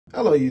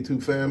Hello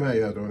YouTube fam, how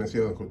y'all doing? It's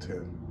your Uncle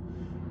Tim.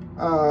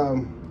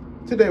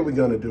 Today we're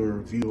gonna do a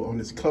review on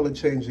this color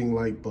changing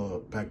light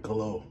bulb by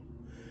Glow.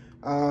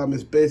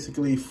 It's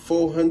basically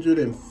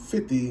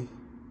 450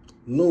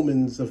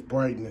 lumens of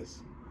brightness.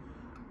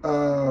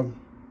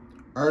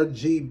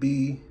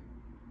 RGBW,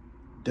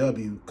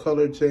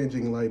 color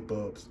changing light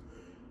bulbs.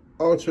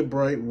 Ultra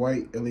bright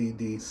white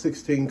LED,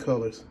 16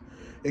 colors.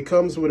 It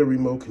comes with a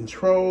remote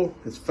control.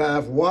 It's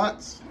 5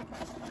 watts.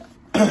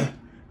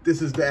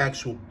 This is the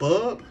actual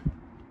bulb.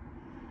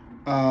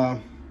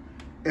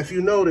 If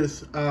you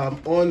notice,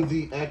 on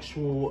the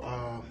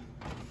actual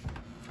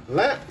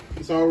lamp,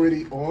 it's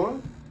already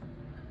on.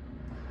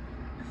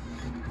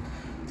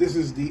 This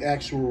is the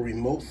actual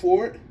remote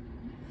for it.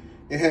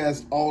 It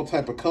has all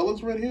type of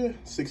colors right here,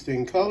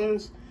 16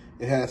 colors.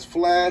 It has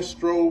flash,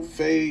 strobe,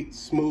 fade,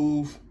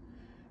 smooth.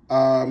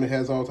 It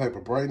has all type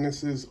of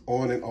brightnesses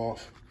on and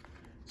off.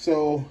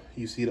 So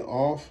you see the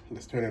off,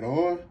 let's turn it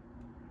on.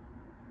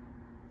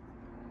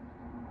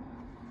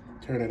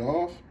 Turn it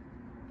off,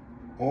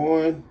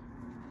 on,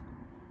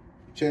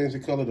 change the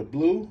color to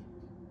blue,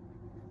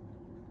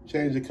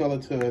 change the color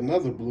to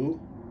another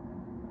blue,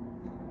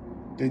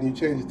 then you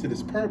change it to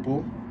this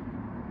purple,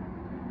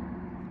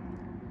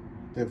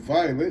 then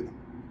violet,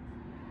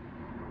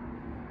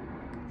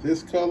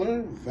 this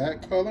color,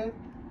 that color.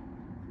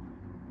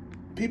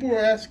 People were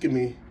asking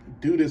me,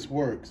 do this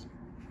works?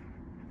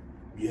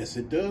 Yes,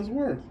 it does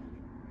work.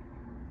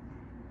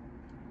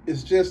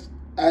 It's just,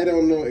 I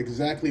don't know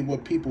exactly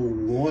what people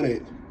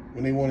wanted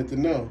when they wanted to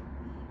know.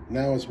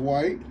 Now it's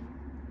white.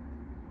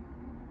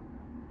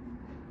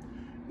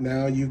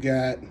 Now you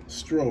got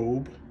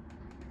strobe.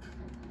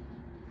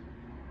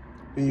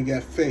 Then you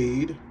got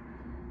fade.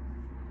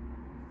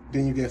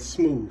 Then you got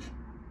smooth.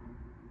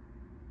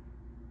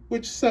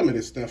 Which some of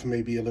this stuff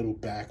may be a little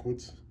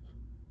backwards.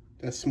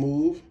 That's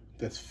smooth.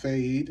 That's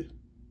fade.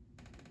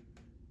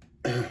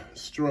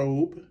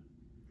 Strobe.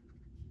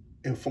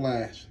 And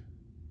flash.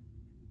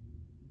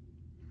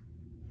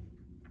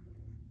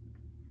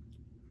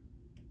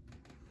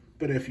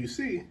 But if you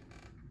see,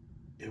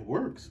 it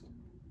works.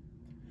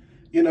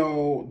 You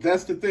know,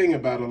 that's the thing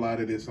about a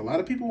lot of this. A lot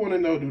of people want to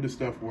know, do the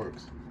stuff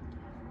works?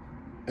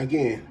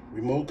 Again,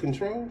 remote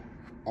control,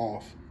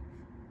 off,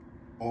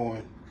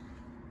 on.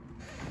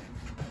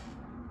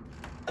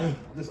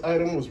 This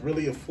item was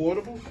really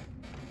affordable.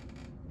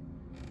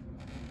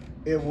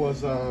 It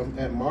was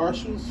at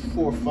Marshall's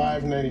for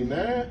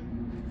 $5.99.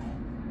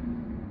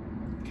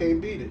 Can't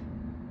beat it.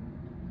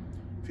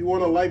 If you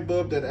want a light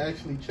bulb that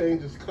actually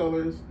changes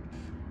colors,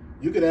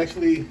 you could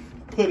actually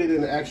put it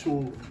in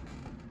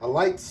a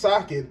light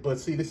socket, but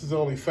see, this is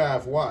only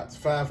 5 watts.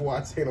 5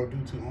 watts, they don't do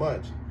too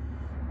much.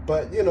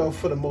 But, you know,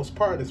 for the most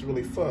part, it's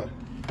really fun.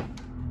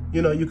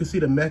 You know, you can see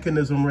the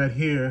mechanism right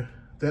here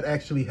that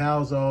actually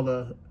houses all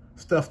the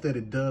stuff that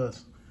it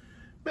does.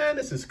 Man,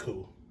 this is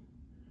cool.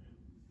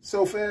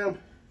 So, fam,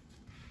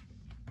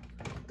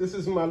 this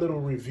is my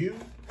little review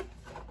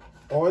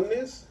on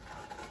this.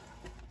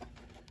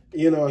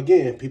 You know,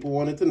 again, people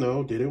wanted to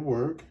know, did it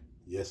work?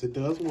 Yes, it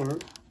does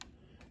work.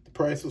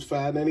 Price was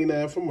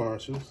 $5.99 from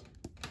Marshall's.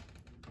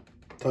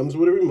 Comes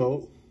with a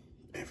remote.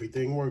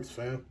 Everything works,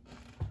 fam.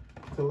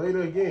 Till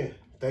later again.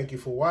 Thank you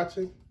for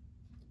watching.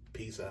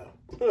 Peace out.